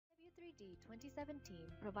AD 2017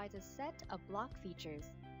 provides a set of block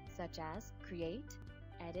features such as create,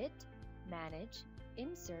 edit, manage,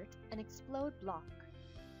 insert, and explode block.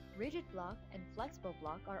 Rigid block and flexible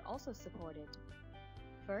block are also supported.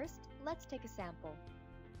 First, let's take a sample.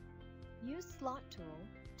 Use Slot tool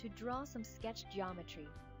to draw some sketch geometry.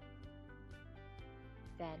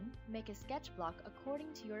 Then, make a sketch block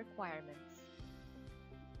according to your requirements.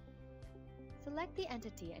 Select the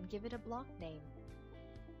entity and give it a block name.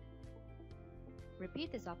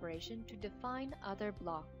 Repeat this operation to define other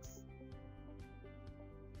blocks.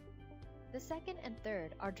 The second and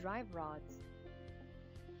third are drive rods.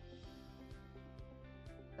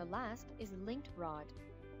 The last is linked rod.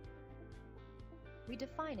 We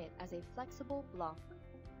define it as a flexible block.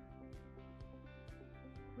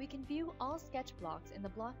 We can view all sketch blocks in the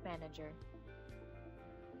Block Manager.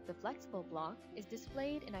 The flexible block is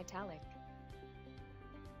displayed in italic,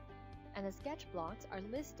 and the sketch blocks are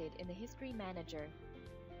listed in the History Manager.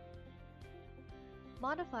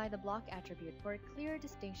 Modify the block attribute for a clear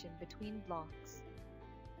distinction between blocks.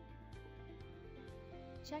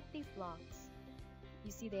 Check these blocks.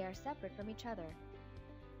 You see they are separate from each other.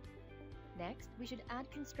 Next, we should add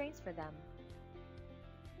constraints for them.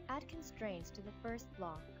 Add constraints to the first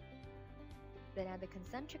block. Then add the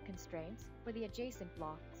concentric constraints for the adjacent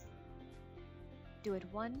blocks. Do it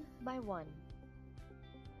one by one.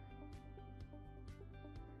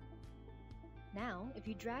 Now, if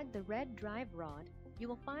you drag the red drive rod, you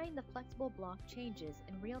will find the flexible block changes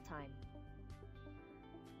in real time.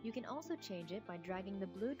 You can also change it by dragging the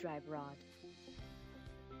blue drive rod.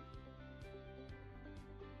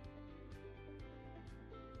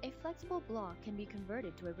 A flexible block can be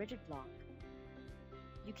converted to a rigid block.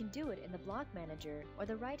 You can do it in the Block Manager or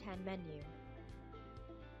the right-hand menu.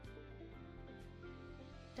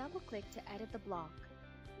 Double-click to edit the block.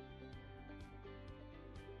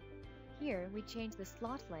 Here, we change the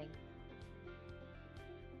slot length.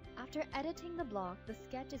 After editing the block, the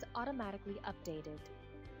sketch is automatically updated.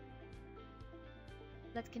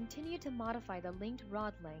 Let's continue to modify the linked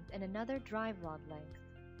rod length and another drive rod length.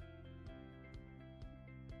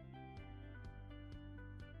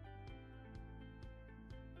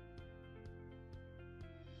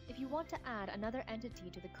 If you want to add another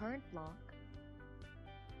entity to the current block,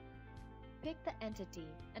 pick the entity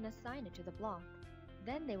and assign it to the block.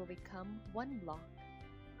 Then they will become one block.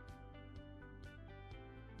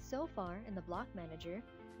 So far, in the Block Manager,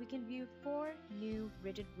 we can view 4 new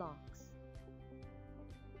rigid blocks.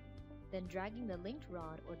 Then dragging the linked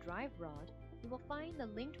rod or drive rod, you will find the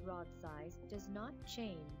linked rod size does not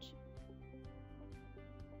change.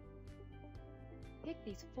 Pick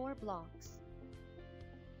these 4 blocks.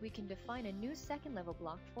 We can define a new second level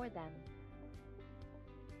block for them.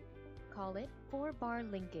 Call it 4-bar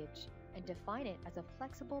linkage and define it as a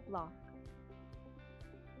flexible block.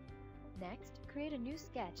 Next, create a new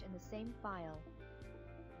sketch in the same file,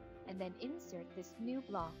 and then insert this new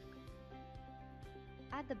block.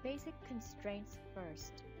 Add the basic constraints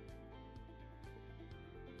first.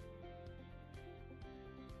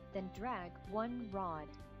 Then drag one rod.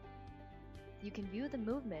 You can view the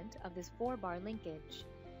movement of this 4-bar linkage.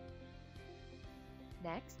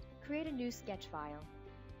 Next, create a new sketch file.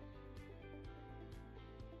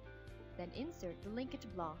 Then insert the linkage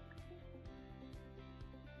block.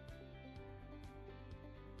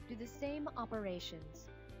 Do the same operations.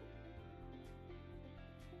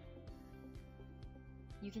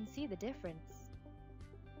 You can see the difference.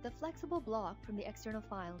 The flexible block from the external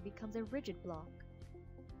file becomes a rigid block.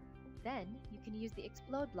 Then you can use the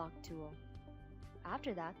Explode Block tool.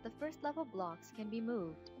 After that, the first level blocks can be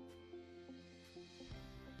moved.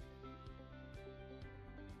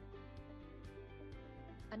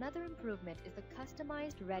 Another improvement is the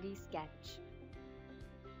customized ready sketch.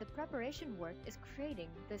 The preparation work is creating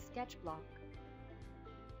the sketch block.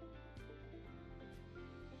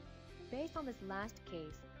 Based on this last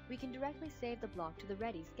case, we can directly save the block to the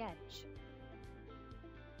ready sketch.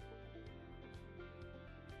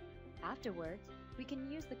 Afterwards, we can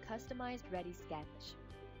use the customized ready sketch.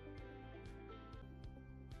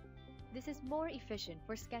 This is more efficient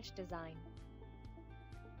for sketch design.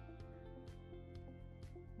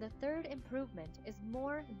 The third improvement is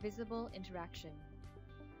more visible interaction.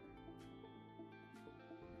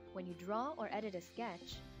 When you draw or edit a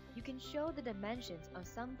sketch, you can show the dimensions of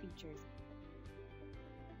some features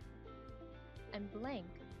and blank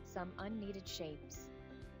some unneeded shapes.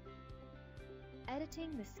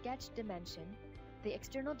 Editing the sketch dimension, the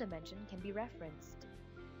external dimension can be referenced.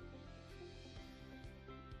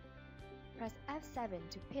 Press F7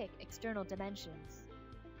 to pick external dimensions.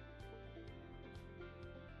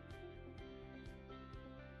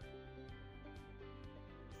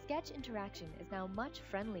 sketch interaction is now much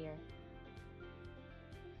friendlier.